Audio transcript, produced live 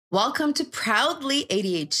Welcome to Proudly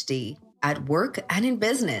ADHD at work and in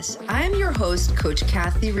business. I am your host, Coach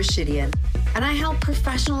Kathy Rashidian, and I help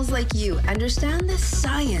professionals like you understand the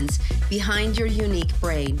science behind your unique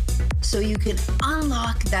brain so you can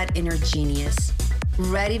unlock that inner genius.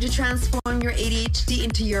 Ready to transform your ADHD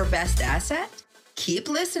into your best asset? Keep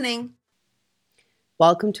listening.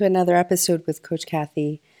 Welcome to another episode with Coach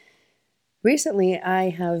Kathy. Recently, I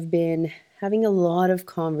have been having a lot of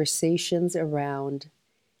conversations around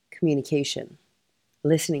communication,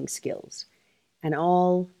 listening skills, and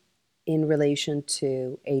all in relation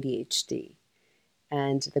to ADHD.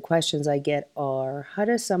 And the questions I get are, how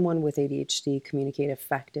does someone with ADHD communicate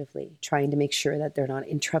effectively? Trying to make sure that they're not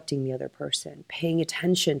interrupting the other person, paying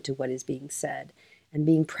attention to what is being said, and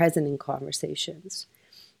being present in conversations.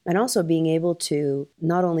 And also being able to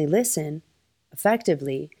not only listen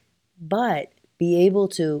effectively, but be able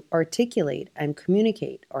to articulate and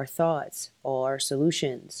communicate our thoughts, our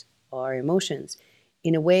solutions, our emotions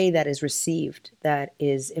in a way that is received, that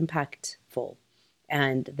is impactful,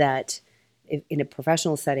 and that if in a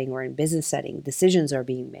professional setting or in business setting, decisions are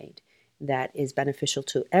being made that is beneficial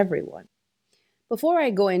to everyone. Before I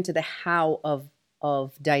go into the how of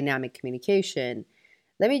dynamic communication,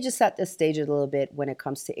 let me just set the stage a little bit when it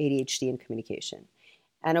comes to ADHD and communication.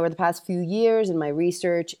 And over the past few years in my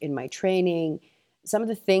research, in my training, some of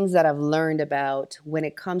the things that I've learned about when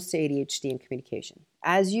it comes to ADHD and communication.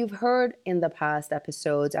 As you've heard in the past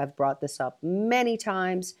episodes, I've brought this up many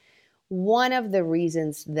times. One of the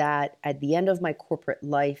reasons that at the end of my corporate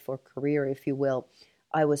life or career, if you will,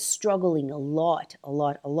 I was struggling a lot,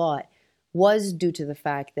 was due to the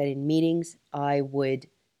fact that in meetings, I would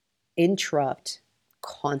interrupt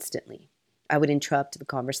constantly. I would interrupt the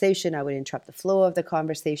conversation. I would interrupt the flow of the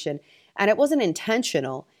conversation. And it wasn't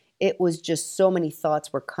intentional. It was just so many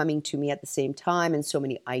thoughts were coming to me at the same time and so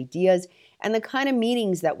many ideas. And the kind of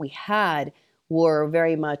meetings that we had were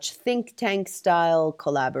very much think tank style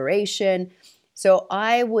collaboration. So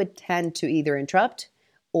I would tend to either interrupt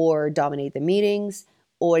or dominate the meetings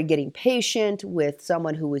or get impatient with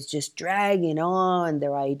someone who was just dragging on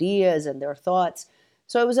their ideas and their thoughts.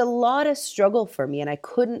 So it was a lot of struggle for me, and I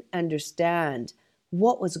couldn't understand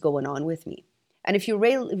what was going on with me. And if you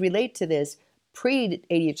relate to this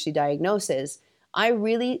pre-ADHD diagnosis,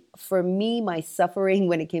 for me, my suffering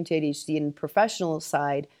when it came to ADHD and professional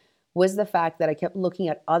side was the fact that I kept looking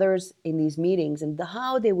at others in these meetings and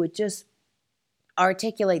how they would just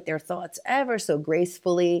articulate their thoughts ever so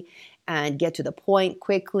gracefully and get to the point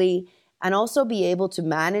quickly, and also be able to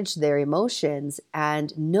manage their emotions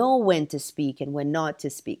and know when to speak and when not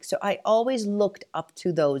to speak. So I always looked up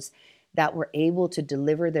to those that were able to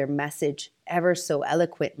deliver their message ever so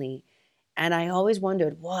eloquently. And I always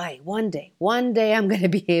wondered, why? One day I'm going to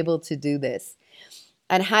be able to do this.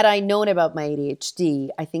 And had I known about my ADHD,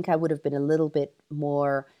 I think I would have been a little bit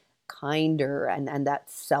more kinder, and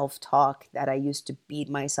that self-talk that I used to beat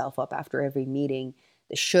myself up after every meeting,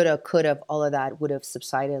 the shoulda, coulda, all of that would have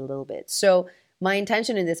subsided a little bit. So my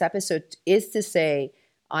intention in this episode is to say,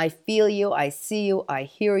 I feel you, I see you, I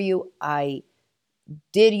hear you. I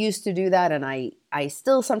did used to do that, and I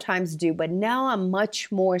still sometimes do, but now I'm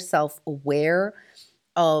much more self-aware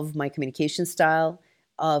of my communication style,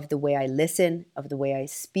 of the way I listen, of the way I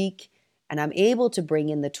speak, and I'm able to bring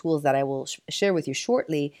in the tools that I will share with you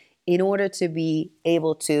shortly in order to be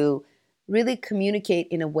able to really communicate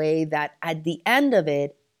in a way that at the end of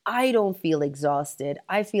it, I don't feel exhausted.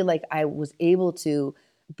 I feel like I was able to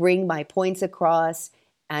bring my points across,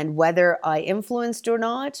 and whether I influenced or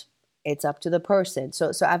not, it's up to the person.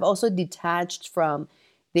 So I've also detached from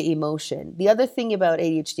the emotion. The other thing about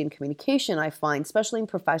ADHD and communication, I find, especially in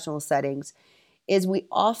professional settings, is we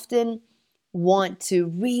often want to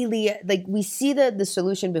really, we see the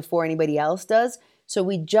solution before anybody else does. So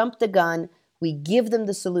we jump the gun, we give them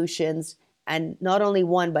the solutions, and not only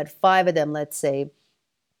one, but 5 of them, let's say.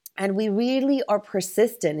 And we really are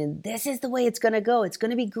persistent, and this is the way it's going to go. It's going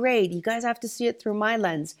to be great. You guys have to see it through my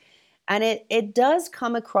lens. And it does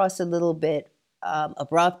come across a little bit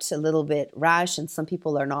abrupt, a little bit rash, and some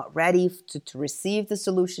people are not ready to receive the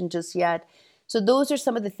solution just yet. So those are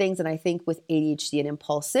some of the things that I think with ADHD and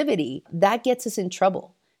impulsivity, that gets us in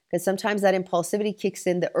trouble. Because sometimes that impulsivity kicks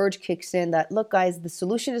in, the urge kicks in that, look, guys, the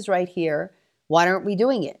solution is right here. Why aren't we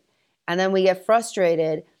doing it? And then we get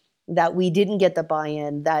frustrated that we didn't get the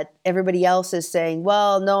buy-in, that everybody else is saying,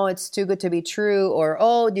 well, no, it's too good to be true, or,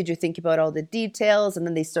 oh, did you think about all the details? And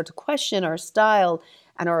then they start to question our style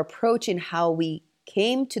and our approach in how we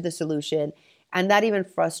came to the solution, and that even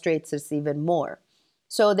frustrates us even more.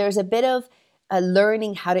 So there's a bit of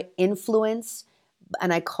learning how to influence,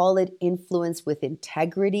 and I call it influence with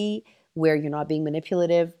integrity, where you're not being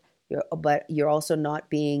manipulative, but you're also not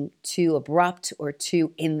being too abrupt or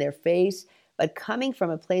too in their face, but coming from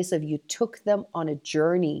a place of you took them on a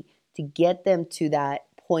journey to get them to that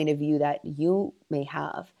point of view that you may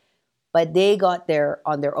have, but they got there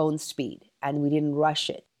on their own speed and we didn't rush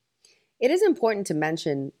it. It is important to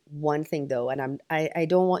mention one thing though, and I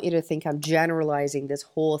don't want you to think I'm generalizing this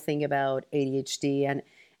whole thing about ADHD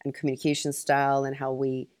and communication style and how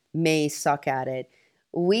we may suck at it.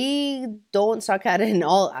 We don't suck at it in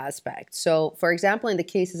all aspects. So for example, in the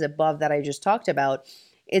cases above that I just talked about,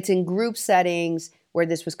 it's in group settings where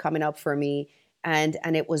this was coming up for me. And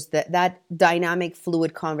it was that dynamic,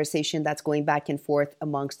 fluid conversation that's going back and forth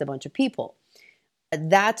amongst a bunch of people.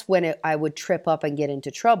 That's when I would trip up and get into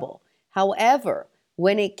trouble. However,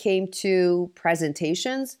 when it came to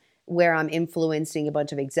presentations where I'm influencing a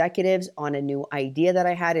bunch of executives on a new idea that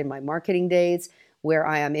I had in my marketing days, where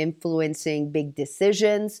I am influencing big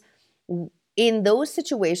decisions, in those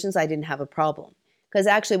situations, I didn't have a problem. Because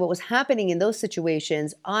actually what was happening in those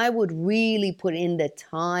situations, I would really put in the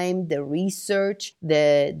time, the research,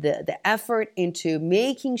 the effort into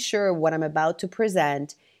making sure what I'm about to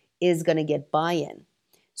present is going to get buy-in.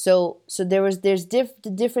 So there's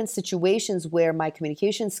different situations where my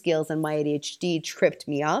communication skills and my ADHD tripped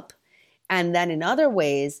me up. And then in other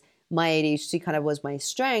ways, my ADHD kind of was my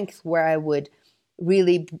strength, where I would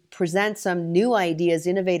really present some new ideas,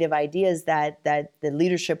 innovative ideas that the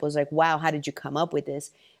leadership was like, wow, how did you come up with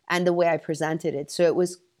this? And the way I presented it. So it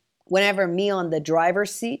was whenever me on the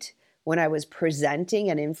driver's seat, when I was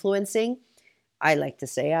presenting and influencing, I like to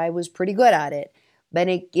say I was pretty good at it. But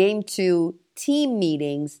it came to team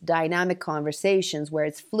meetings, dynamic conversations where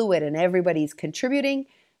it's fluid and everybody's contributing,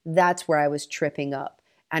 that's where I was tripping up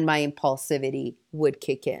and my impulsivity would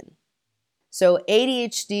kick in. So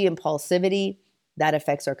ADHD, impulsivity, that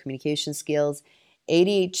affects our communication skills.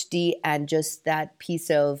 ADHD and just that piece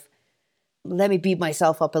of, let me beat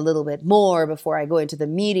myself up a little bit more before I go into the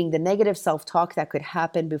meeting, the negative self-talk that could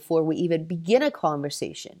happen before we even begin a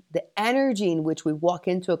conversation. The energy in which we walk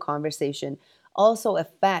into a conversation also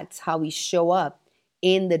affects how we show up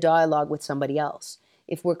in the dialogue with somebody else.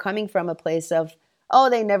 If we're coming from a place of, oh,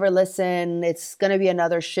 they never listen, it's going to be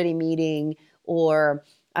another shitty meeting, or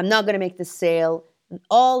I'm not going to make the sale,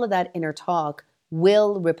 all of that inner talk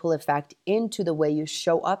will ripple effect into the way you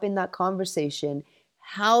show up in that conversation,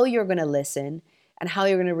 how you're going to listen, and how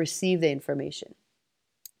you're going to receive the information.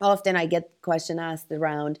 Often I get the question asked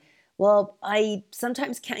around, well, I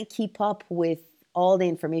sometimes can't keep up with all the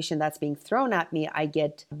information that's being thrown at me. I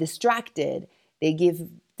get distracted.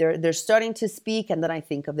 They're starting to speak, and then I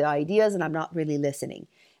think of the ideas and I'm not really listening.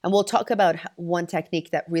 And we'll talk about one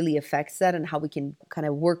technique that really affects that and how we can kind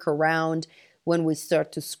of work around when we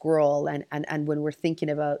start to scroll and when we're thinking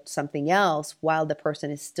about something else while the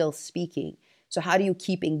person is still speaking. So how do you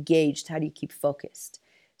keep engaged? How do you keep focused?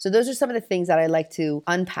 So those are some of the things that I like to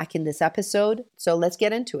unpack in this episode. So let's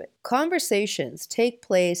get into it. Conversations take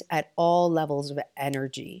place at all levels of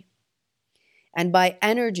energy. And by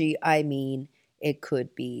energy, I mean it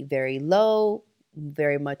could be very low,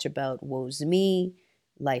 very much about woe's me,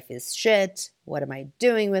 life is shit, what am I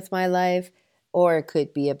doing with my life? Or it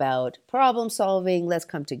could be about problem solving, let's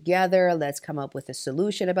come together, let's come up with a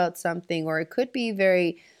solution about something. Or it could be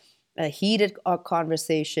very heated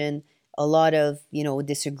conversation, a lot of,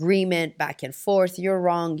 disagreement, back and forth, you're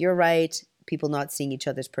wrong, you're right, people not seeing each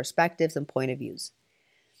other's perspectives and point of views.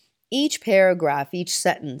 Each paragraph, each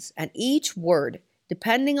sentence, and each word,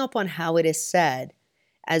 depending upon how it is said,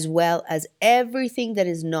 as well as everything that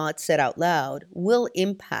is not said out loud, will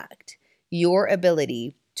impact your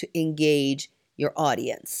ability to engage your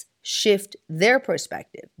audience, shift their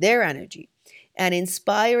perspective, their energy, and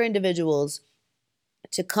inspire individuals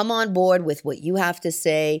to come on board with what you have to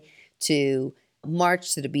say, to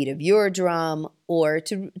march to the beat of your drum, or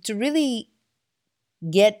to really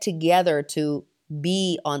get together to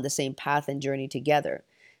be on the same path and journey together.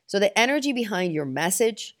 So the energy behind your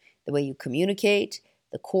message, the way you communicate,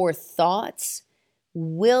 the core thoughts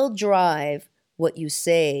will drive what you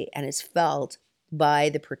say and is felt by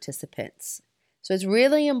the participants. So it's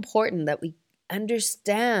really important that we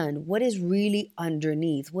understand what is really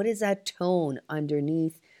underneath. What is that tone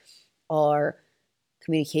underneath our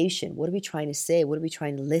communication? What are we trying to say? What are we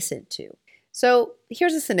trying to listen to? So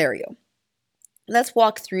here's a scenario. Let's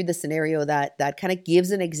walk through the scenario that kind of gives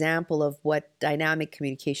an example of what dynamic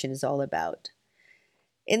communication is all about.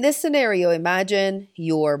 In this scenario, imagine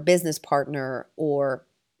your business partner or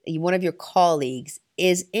one of your colleagues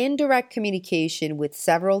is in direct communication with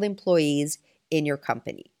several employees in your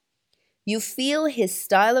company. You feel his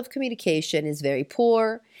style of communication is very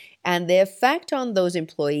poor and the effect on those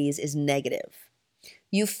employees is negative.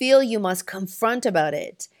 You feel you must confront about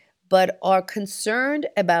it, but are concerned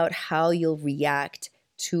about how you'll react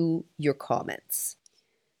to your comments.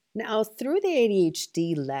 Now, through the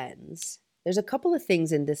ADHD lens, there's a couple of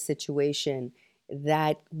things in this situation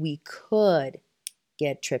that we could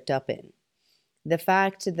get tripped up in. The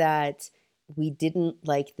fact that we didn't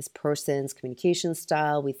like this person's communication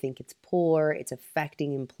style, we think it's poor, it's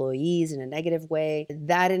affecting employees in a negative way.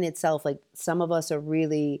 That in itself, like some of us are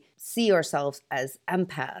really see ourselves as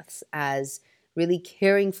empaths, as really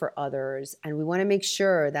caring for others, and we want to make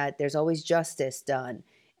sure that there's always justice done.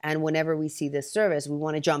 And whenever we see this service, we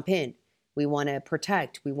want to jump in, we want to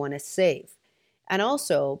protect, we want to save. And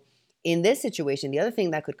also, in this situation, the other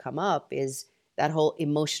thing that could come up is that whole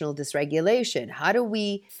emotional dysregulation. How do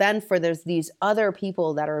we fend for these other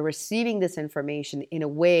people that are receiving this information in a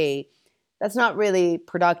way that's not really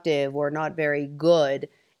productive or not very good?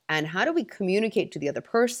 And how do we communicate to the other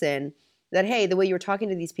person that, hey, the way you're talking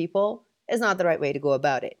to these people is not the right way to go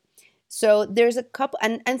about it? So there's a couple,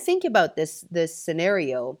 and think about this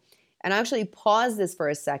scenario, and actually pause this for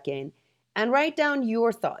a second and write down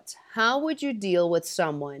your thoughts. How would you deal with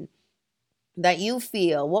someone that you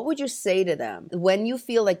feel, what would you say to them when you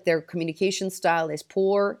feel like their communication style is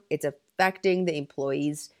poor, it's affecting the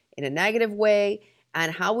employees in a negative way,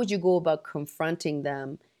 and how would you go about confronting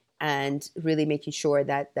them and really making sure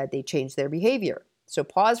that they change their behavior? So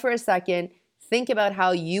pause for a second, think about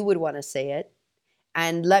how you would want to say it,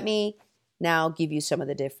 and let me now give you some of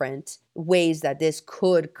the different ways that this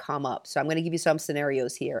could come up. So I'm going to give you some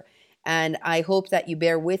scenarios here. And I hope that you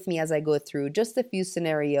bear with me as I go through just a few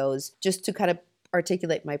scenarios just to kind of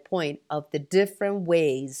articulate my point of the different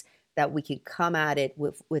ways that we can come at it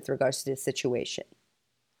with regards to this situation.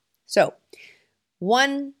 So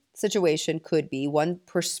one situation could be, one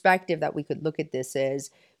perspective that we could look at this is,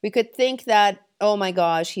 we could think that, oh my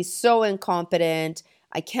gosh, he's so incompetent.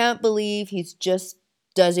 I can't believe he just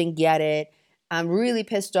doesn't get it. I'm really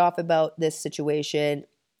pissed off about this situation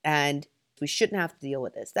and we shouldn't have to deal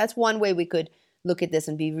with this. That's one way we could look at this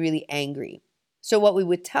and be really angry. So what we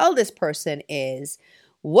would tell this person is,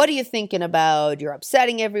 what are you thinking about? You're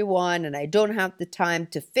upsetting everyone and I don't have the time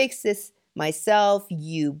to fix this myself.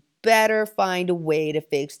 You better find a way to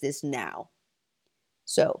fix this now.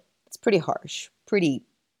 So it's pretty harsh, pretty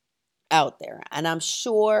out there. And I'm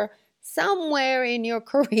sure somewhere in your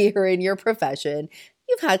career, in your profession,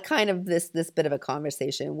 you've had kind of this bit of a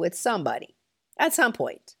conversation with somebody at some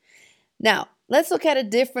point. Now, let's look at a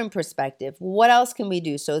different perspective. What else can we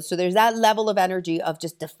do? So there's that level of energy of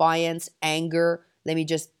just defiance, anger. Let me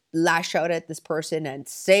just lash out at this person and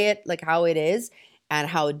say it like how it is, and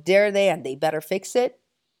how dare they, and they better fix it.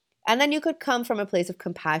 And then you could come from a place of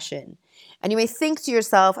compassion. And you may think to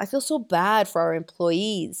yourself, I feel so bad for our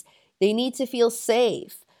employees. They need to feel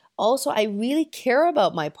safe. Also, I really care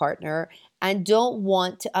about my partner and don't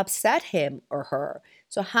want to upset him or her.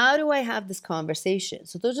 So how do I have this conversation?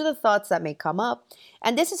 So those are the thoughts that may come up.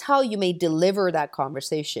 And this is how you may deliver that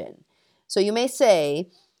conversation. So you may say,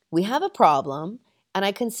 we have a problem and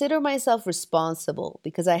I consider myself responsible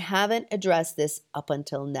because I haven't addressed this up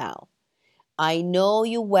until now. I know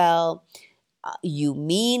you well. You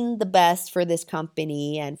mean the best for this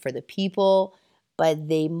company and for the people, but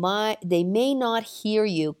they may not hear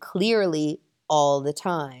you clearly all the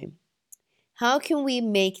time. How can we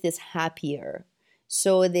make this happier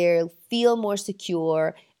so they'll feel more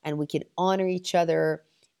secure and we can honor each other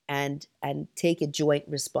and take a joint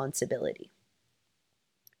responsibility?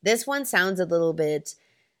 This one sounds a little bit,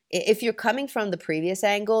 if you're coming from the previous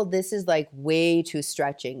angle, this is like way too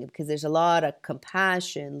stretching because there's a lot of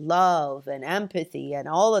compassion, love, and empathy and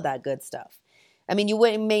all of that good stuff. I mean, you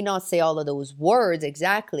may not say all of those words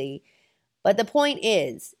exactly, but the point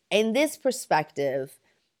is, in this perspective,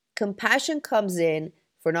 compassion comes in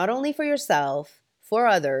for not only for yourself, for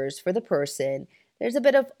others, for the person. There's a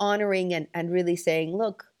bit of honoring and really saying,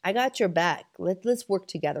 look, I got your back. Let's work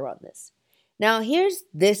together on this. Now, here's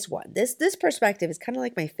this one. This perspective is kind of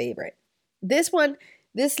like my favorite. This one,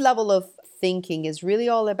 this level of thinking is really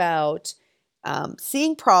all about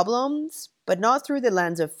seeing problems, but not through the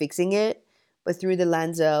lens of fixing it, but through the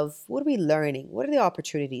lens of what are we learning? What are the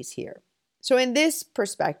opportunities here? So in this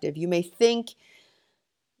perspective, you may think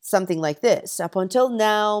something like this. Up until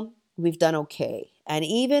now, we've done okay. And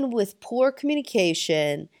even with poor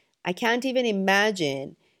communication, I can't even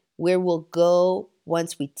imagine where we'll go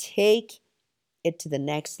once we take it to the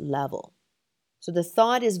next level. So the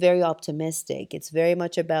thought is very optimistic. It's very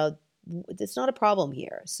much about, it's not a problem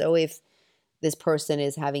here. So if this person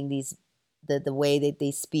is having the way that they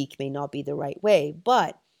speak may not be the right way,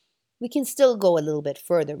 but we can still go a little bit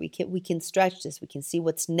further. We can stretch this. We can see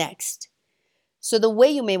what's next. So the way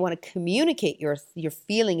you may want to communicate your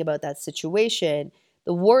feeling about that situation,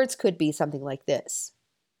 the words could be something like this.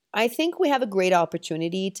 I think we have a great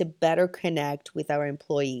opportunity to better connect with our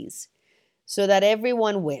employees so that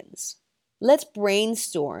everyone wins. Let's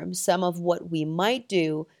brainstorm some of what we might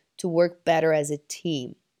do to work better as a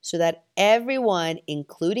team so that everyone,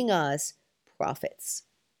 including us, profits.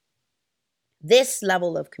 This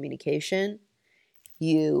level of communication,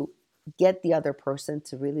 you get the other person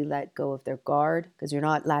to really let go of their guard because you're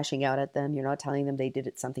not lashing out at them. You're not telling them they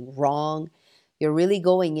did something wrong. You're really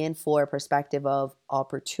going in for a perspective of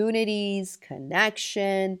opportunities,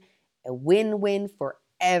 connection, a win-win for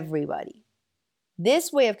everybody.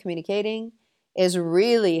 This way of communicating is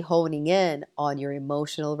really honing in on your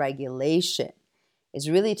emotional regulation. It's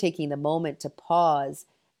really taking the moment to pause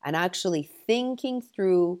and actually thinking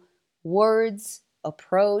through words,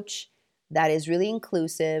 approach that is really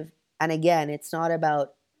inclusive. And again, it's not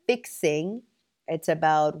about fixing. It's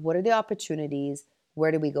about what are the opportunities?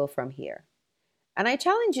 Where do we go from here? And I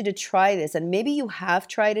challenge you to try this. And maybe you have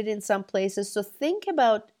tried it in some places. So think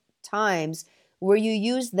about times where you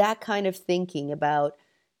use that kind of thinking about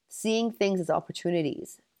seeing things as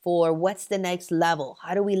opportunities for what's the next level?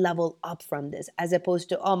 How do we level up from this? As opposed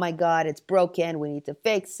to, oh my God, it's broken. We need to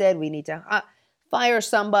fix it. We need to fire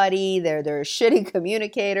somebody. They're a shitty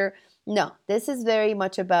communicator. No, this is very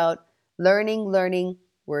much about learning.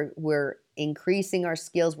 We're increasing our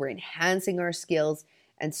skills. We're enhancing our skills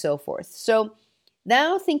and so forth. So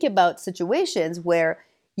now think about situations where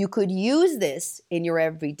you could use this in your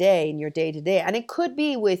everyday, in your day-to-day. And it could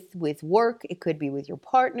be with work. It could be with your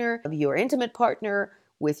partner, your intimate partner,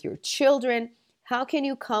 with your children. How can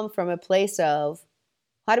you come from a place of,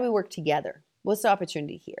 how do we work together? What's the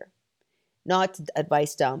opportunity here? Not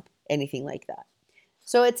advice dump, anything like that.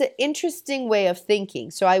 So it's an interesting way of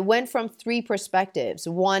thinking. So I went from 3 perspectives.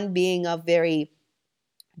 One being of very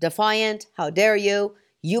defiant, how dare you?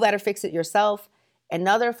 You better fix it yourself.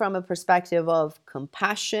 Another from a perspective of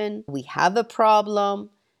compassion. We have a problem.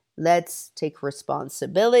 Let's take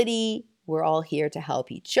responsibility. We're all here to help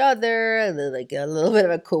each other. Like a little bit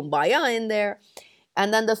of a kumbaya in there.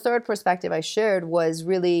 And then the third perspective I shared was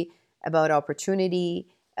really about opportunity,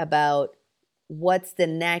 about what's the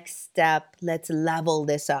next step. Let's level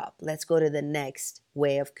this up. Let's go to the next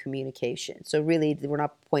way of communication. So really, we're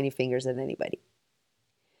not pointing fingers at anybody.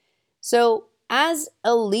 So as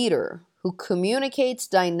a leader who communicates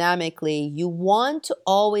dynamically, you want to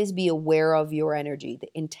always be aware of your energy,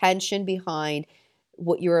 the intention behind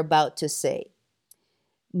what you're about to say.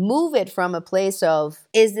 Move it from a place of,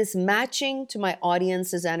 is this matching to my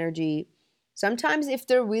audience's energy? Sometimes if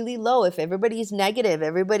they're really low, if everybody's negative,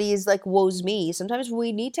 everybody is like, woe's me, sometimes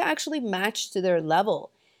we need to actually match to their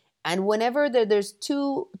level. And whenever there's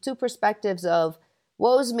two perspectives of,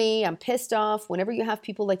 woe's me, I'm pissed off, whenever you have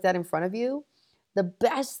people like that in front of you, the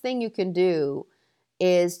best thing you can do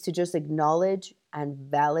is to just acknowledge and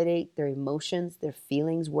validate their emotions, their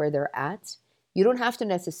feelings, where they're at. You don't have to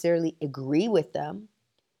necessarily agree with them,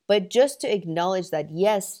 but just to acknowledge that,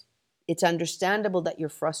 yes, it's understandable that you're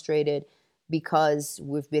frustrated because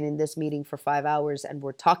we've been in this meeting for 5 hours and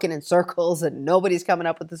we're talking in circles and nobody's coming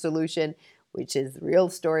up with a solution, which is the real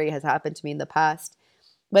story, has happened to me in the past.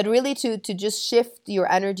 But really to just shift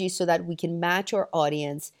your energy so that we can match our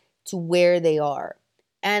audience to where they are.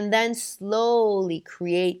 And then slowly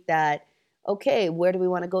create that, okay, where do we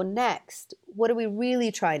want to go next? What are we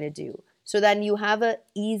really trying to do? So then you have an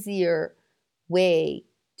easier way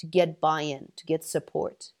to get buy-in, to get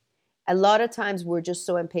support. A lot of times we're just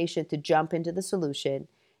so impatient to jump into the solution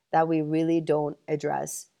that we really don't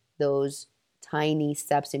address those tiny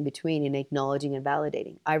steps in between in acknowledging and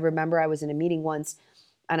validating. I remember I was in a meeting once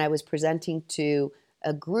and I was presenting to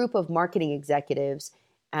a group of marketing executives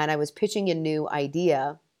and I was pitching a new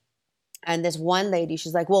idea. And this one lady,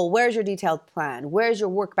 she's like, well, where's your detailed plan? Where's your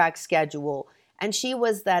work back schedule? And she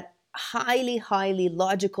was that highly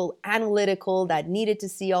logical, analytical, that needed to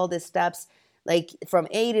see all the steps, like from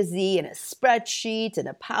A to Z in a spreadsheet and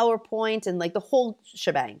a PowerPoint and like the whole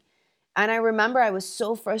shebang. And I remember I was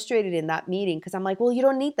so frustrated in that meeting because I'm like, well, you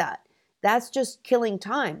don't need that. That's just killing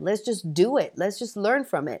time. Let's just do it. Let's just learn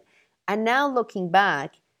from it. And now looking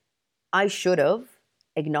back, I should have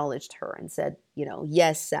acknowledged her and said,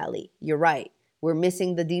 yes, Sally, you're right. We're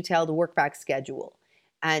missing the detailed work back schedule.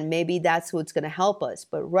 And maybe that's what's going to help us.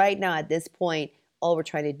 But right now at this point, all we're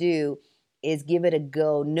trying to do is give it a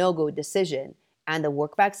go, no-go decision. And the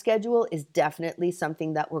work back schedule is definitely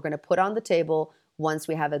something that we're going to put on the table once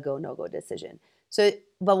we have a go, no-go decision. So,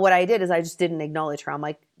 but what I did is I just didn't acknowledge her. I'm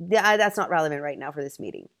like, yeah, that's not relevant right now for this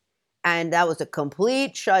meeting. And that was a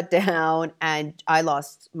complete shutdown and I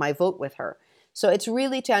lost my vote with her. So it's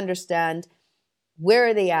really to understand where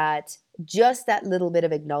are they at. Just that little bit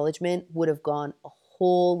of acknowledgement would have gone a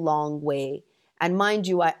whole long way. And mind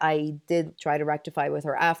you, I did try to rectify with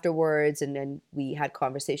her afterwards, and then we had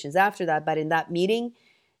conversations after that. But in that meeting,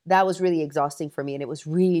 that was really exhausting for me, and it was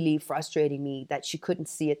really frustrating me that she couldn't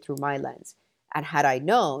see it through my lens. And had I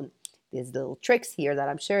known these little tricks here that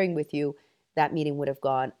I'm sharing with you, that meeting would have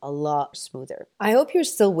gone a lot smoother. I hope you're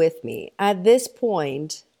still with me. At this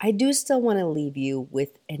point, I do still want to leave you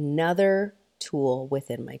with another tool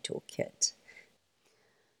within my toolkit.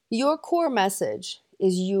 Your core message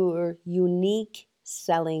is your unique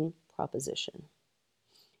selling proposition.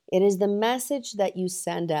 It is the message that you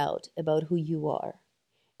send out about who you are,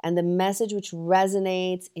 and the message which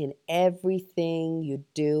resonates in everything you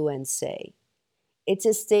do and say. It's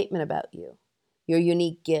a statement about you, your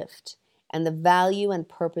unique gift, and the value and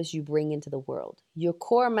purpose you bring into the world. Your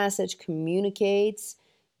core message communicates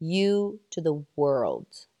you to the world.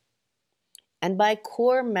 And by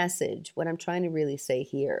core message, what I'm trying to really say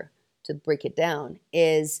here, to break it down,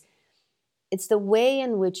 is it's the way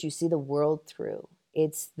in which you see the world through.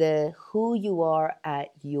 It's the who you are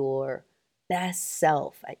at your best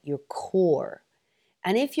self, at your core.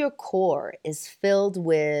 And if your core is filled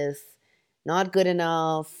with not good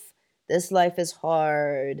enough, this life is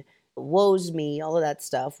hard, woes me, all of that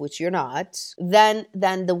stuff, which you're not, then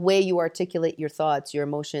the way you articulate your thoughts, your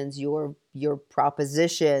emotions, your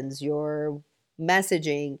propositions, your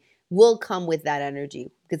messaging will come with that energy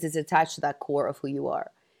because it's attached to that core of who you are.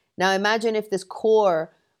 Now imagine if this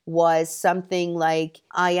core was something like,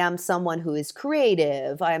 I am someone who is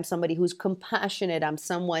creative, I am somebody who's compassionate, I'm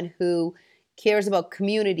someone who cares about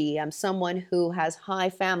community, I'm someone who has high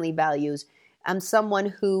family values, I'm someone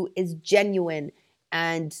who is genuine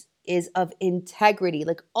and is of integrity.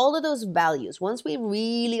 Like all of those values, once we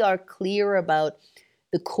really are clear about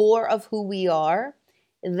the core of who we are,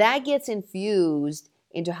 that gets infused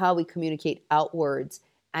into how we communicate outwards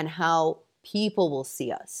and how people will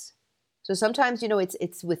see us. So sometimes,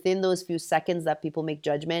 it's within those few seconds that people make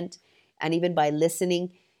judgment. And even by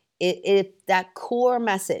listening, if that core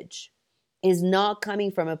message is not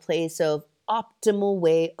coming from a place of optimal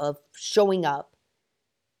way of showing up,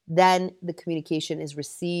 then the communication is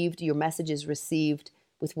received, your message is received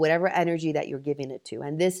with whatever energy that you're giving it to.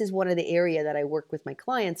 And this is one of the area that I work with my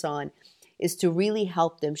clients on, is to really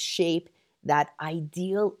help them shape that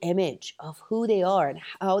ideal image of who they are and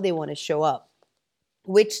how they want to show up,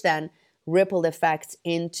 which then ripple effects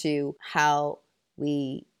into how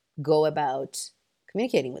we go about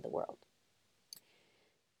communicating with the world.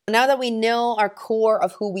 Now that we know our core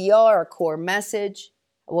of who we are, our core message,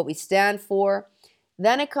 what we stand for,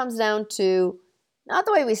 then it comes down to not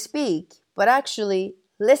the way we speak, but actually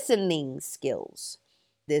listening skills.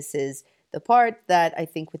 This is the part that I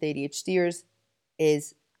think with ADHDers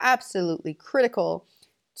is absolutely critical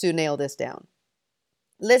to nail this down.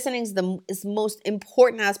 Listening is the most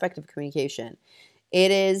important aspect of communication.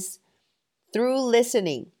 It is through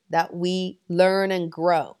listening that we learn and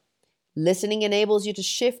grow. Listening enables you to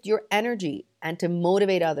shift your energy and to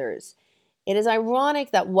motivate others. It is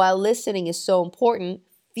ironic that while listening is so important,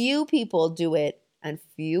 few people do it and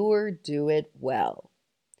fewer do it well.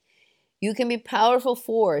 You can be a powerful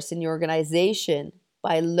force in your organization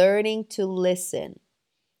by learning to listen.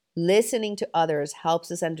 Listening to others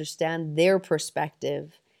helps us understand their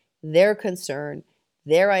perspective, their concern,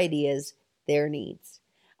 their ideas, their needs.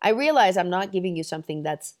 I realize I'm not giving you something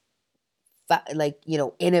that's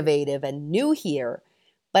innovative and new here,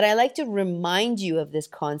 but I like to remind you of this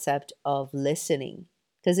concept of listening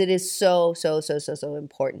because it is so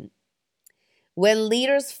important. When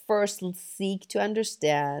leaders first seek to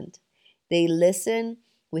understand, they listen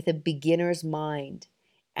with a beginner's mind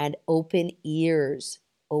and open ears,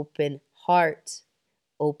 open heart,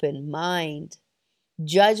 open mind.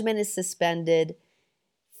 Judgment is suspended,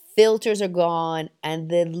 filters are gone, and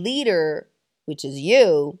the leader, which is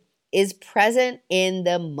you, is present in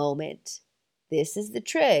the moment. This is the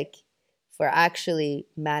trick for actually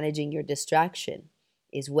managing your distraction,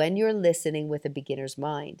 is when you're listening with a beginner's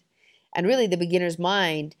mind. And really, the beginner's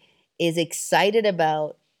mind is excited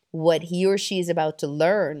about what he or she is about to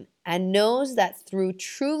learn and knows that through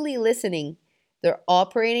truly listening, they're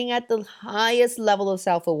operating at the highest level of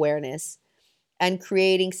self-awareness and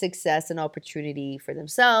creating success and opportunity for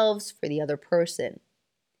themselves, for the other person.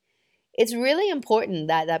 It's really important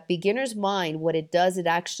that that beginner's mind, what it does, it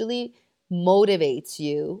actually motivates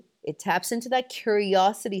you. It taps into that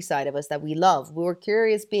curiosity side of us that we love. We're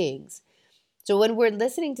curious beings. So when we're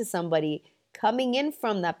listening to somebody coming in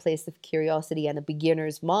from that place of curiosity and a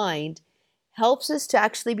beginner's mind, helps us to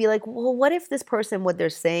actually be like, well, what if this person, what they're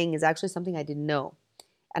saying is actually something I didn't know?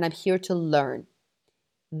 And I'm here to learn.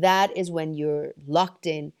 That is when you're locked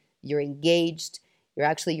in, you're engaged, your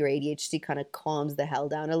ADHD kind of calms the hell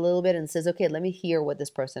down a little bit and says, okay, let me hear what this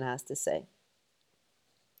person has to say.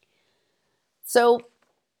 So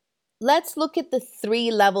let's look at the 3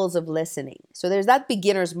 levels of listening. So there's that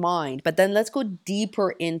beginner's mind, but then let's go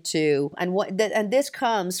deeper into, and this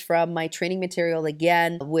comes from my training material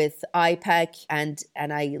again with IPEC, and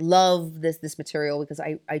I love this material because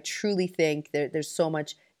I truly think there's so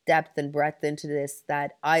much depth and breadth into this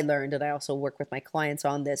that I learned, and I also work with my clients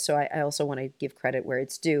on this, so I also want to give credit where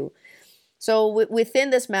it's due. So within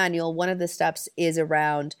this manual, one of the steps is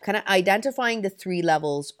around kind of identifying the 3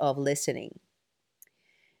 levels of listening.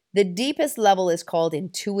 The deepest level is called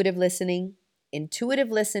intuitive listening. Intuitive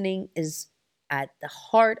listening is at the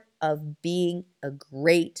heart of being a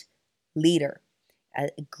great leader, a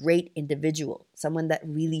great individual, someone that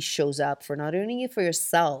really shows up for not only for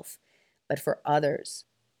yourself, but for others.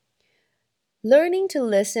 Learning to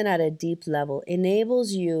listen at a deep level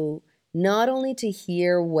enables you not only to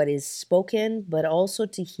hear what is spoken, but also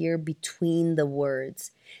to hear between the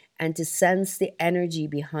words and to sense the energy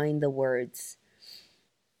behind the words.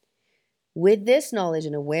 With this knowledge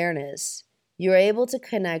and awareness, you're able to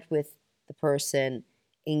connect with the person,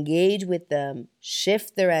 engage with them,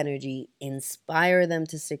 shift their energy, inspire them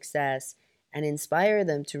to success, and inspire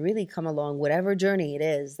them to really come along whatever journey it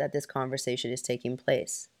is that this conversation is taking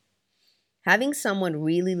place. Having someone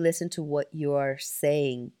really listen to what you are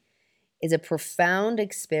saying is a profound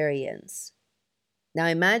experience. Now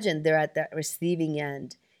imagine they're at that receiving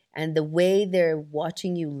end, and the way they're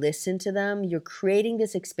watching you listen to them, you're creating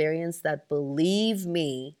this experience that, believe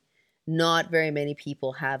me, not very many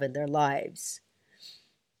people have in their lives.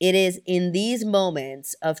 It is in these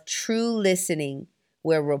moments of true listening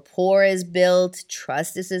where rapport is built,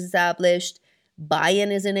 trust is established,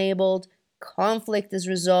 buy-in is enabled, conflict is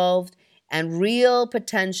resolved, and real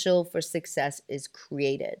potential for success is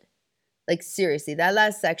created. Like seriously, that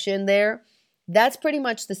last section there, that's pretty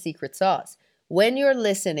much the secret sauce. When you're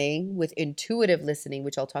listening with intuitive listening,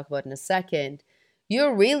 which I'll talk about in a second,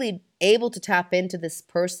 you're really able to tap into this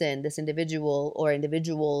person, this individual or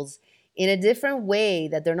individuals in a different way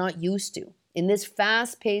that they're not used to. In this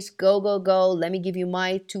fast-paced go, let me give you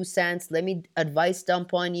my 2 cents, let me advice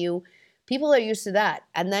dump on you. People are used to that.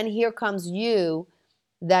 And then here comes you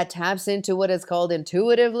that taps into what is called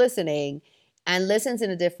intuitive listening and listens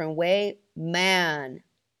in a different way. Man,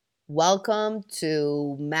 welcome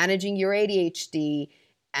to managing your ADHD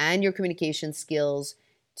and your communication skills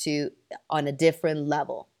on a different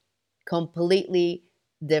level, completely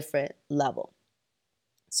different level.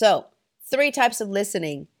 So 3 types of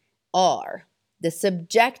listening are the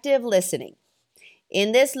subjective listening.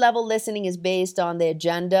 In this level, listening is based on the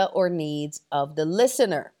agenda or needs of the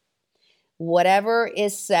listener. Whatever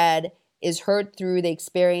is said is heard through the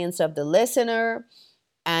experience of the listener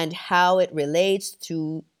and how it relates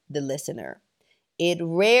to the listener. It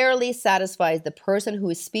rarely satisfies the person who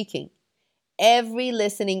is speaking. Every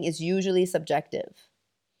listening is usually subjective.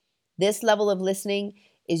 This level of listening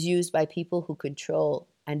is used by people who control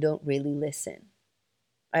and don't really listen.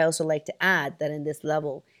 I also like to add that in this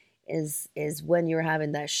level is when you're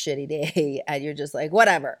having that shitty day and you're just like,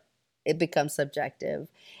 whatever, it becomes subjective.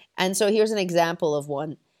 And so here's an example of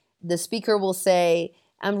one. The speaker will say,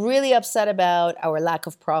 I'm really upset about our lack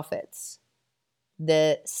of profits.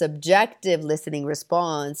 The subjective listening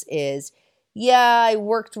response is, yeah, I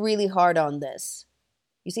worked really hard on this.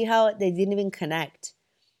 You see how they didn't even connect.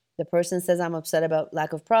 The person says, I'm upset about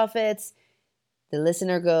lack of profits. The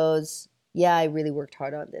listener goes, yeah, I really worked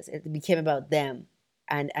hard on this. It became about them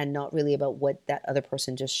and not really about what that other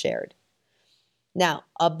person just shared. Now,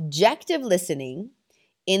 objective listening,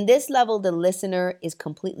 in this level, the listener is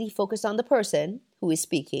completely focused on the person who is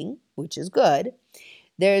speaking, which is good.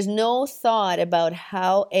 There is no thought about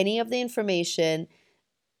how any of the information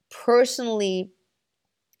personally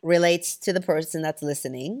relates to the person that's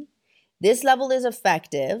listening. This level is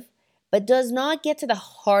effective, but does not get to the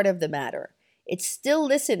heart of the matter. It's still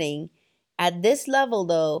listening. At this level,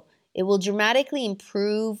 though, it will dramatically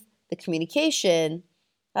improve the communication.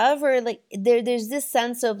 However, there's this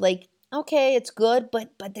sense of okay, it's good,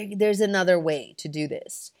 but there's another way to do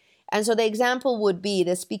this. And so the example would be,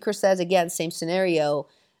 the speaker says, again, same scenario,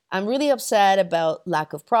 I'm really upset about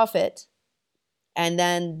lack of profit. And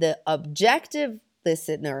then the objective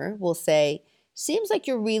listener will say, seems like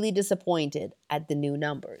you're really disappointed at the new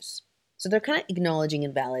numbers. So they're kind of acknowledging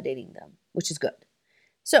and validating them, which is good.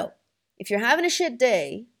 So if you're having a shit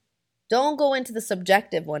day, don't go into the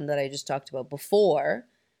subjective one that I just talked about before.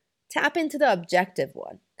 tap into the objective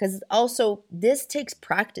one, because also this takes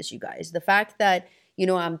practice, you guys. The fact that,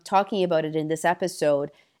 I'm talking about it in this episode,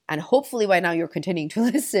 and hopefully by now you're continuing to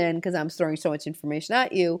listen because I'm throwing so much information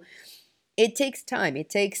at you. It takes time. It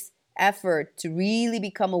takes effort to really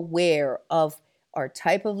become aware of our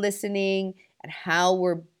type of listening and how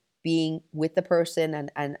we're being with the person.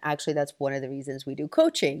 And actually, that's one of the reasons we do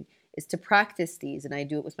coaching, is to practice these. And I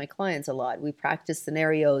do it with my clients a lot. We practice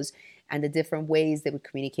scenarios and the different ways they would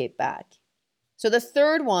communicate back. So the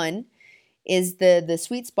third one is the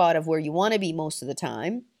sweet spot of where you want to be most of the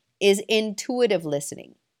time, is intuitive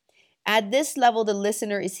listening. At this level, the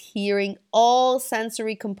listener is hearing all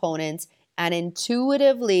sensory components and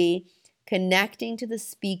intuitively connecting to the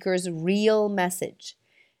speaker's real message.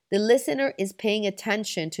 The listener is paying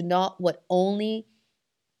attention to not only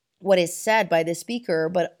what is said by the speaker,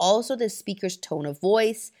 but also the speaker's tone of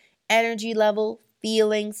voice, energy level,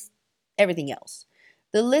 feelings, everything else.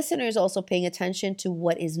 The listener is also paying attention to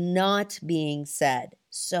what is not being said.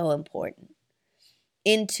 So important.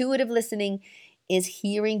 Intuitive listening is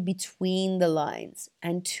hearing between the lines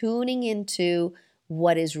and tuning into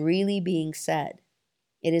what is really being said.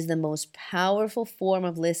 It is the most powerful form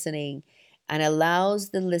of listening and allows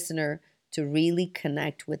the listener to really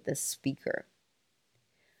connect with the speaker.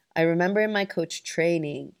 I remember in my coach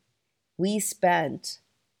training, we spent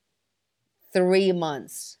 3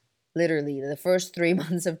 months, literally the first 3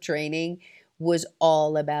 months of training was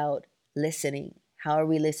all about listening. How are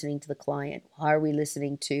we listening to the client? How are we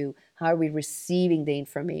receiving the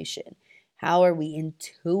information? How are we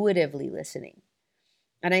intuitively listening?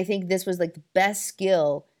 And I think this was like the best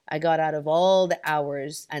skill I got out of all the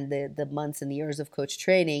hours and the months and the years of coach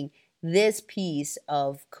training. This piece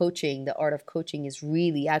of coaching, the art of coaching, is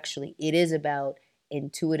really it is about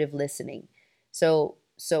intuitive listening. So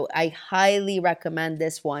I highly recommend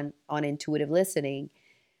this one on intuitive listening.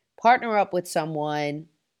 Partner up with someone,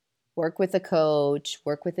 work with a coach,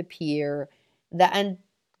 work with a peer, and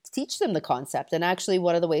teach them the concept. And actually,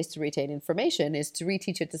 one of the ways to retain information is to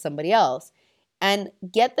reteach it to somebody else and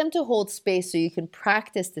get them to hold space so you can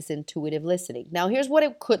practice this intuitive listening. Now, here's what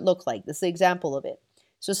it could look like. This is an example of it.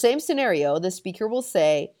 So same scenario, the speaker will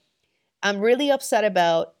say, I'm really upset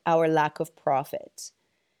about our lack of profit.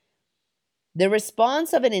 The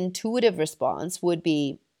response of an intuitive response would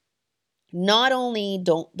be, not only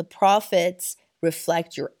don't the profits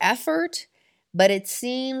reflect your effort, but it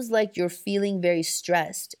seems like you're feeling very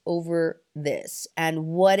stressed over this and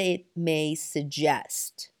what it may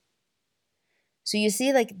suggest. So you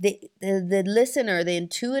see, like the listener, the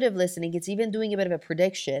intuitive listening, it's even doing a bit of a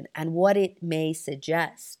prediction and what it may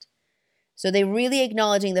suggest. So they're really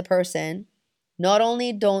acknowledging the person. Not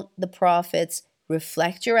only don't the profits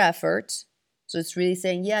reflect your effort, so it's really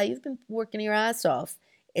saying, yeah, you've been working your ass off.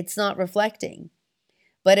 It's not reflecting.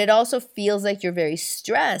 But it also feels like you're very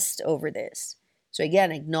stressed over this. So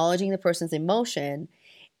again, acknowledging the person's emotion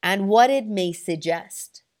and what it may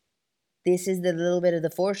suggest. This is the little bit of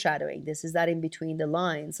the foreshadowing. This is that in between the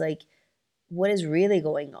lines. Like, what is really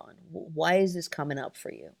going on? Why is this coming up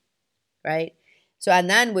for you? Right? So, and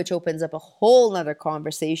then which opens up a whole nother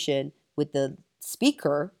conversation with the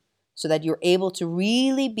speaker so that you're able to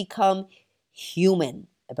really become human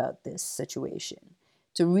about this situation,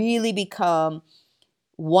 to really become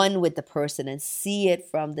one with the person and see it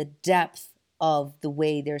from the depth of the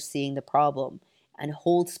way they're seeing the problem and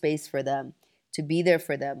hold space for them, to be there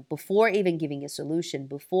for them before even giving a solution,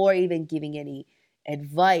 before even giving any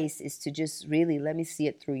advice, is to just really let me see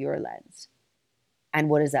it through your lens. And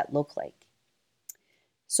what does that look like?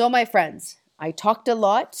 So my friends, I talked a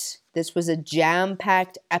lot. This was a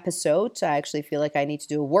jam-packed episode. I actually feel like I need to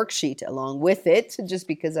do a worksheet along with it just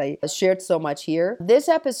because I shared so much here. This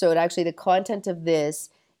episode, actually the content of this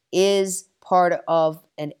is part of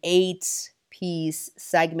an 8-piece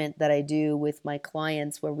segment that I do with my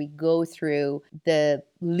clients where we go through the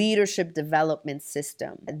leadership development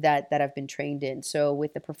system that I've been trained in. So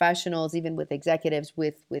with the professionals, even with executives,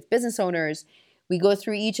 with business owners, we go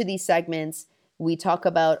through each of these segments. We talk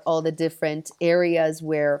about all the different areas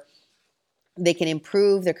where they can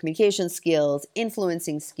improve their communication skills,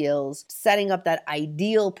 influencing skills, setting up that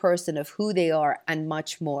ideal person of who they are, and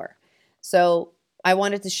much more. So I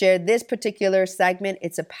wanted to share this particular segment.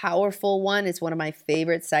 It's a powerful one. It's one of my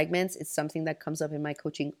favorite segments. It's something that comes up in my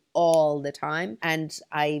coaching all the time, and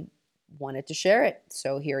I wanted to share it.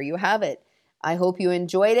 So here you have it. I hope you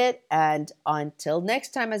enjoyed it, and until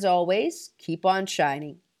next time, as always, keep on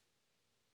shining.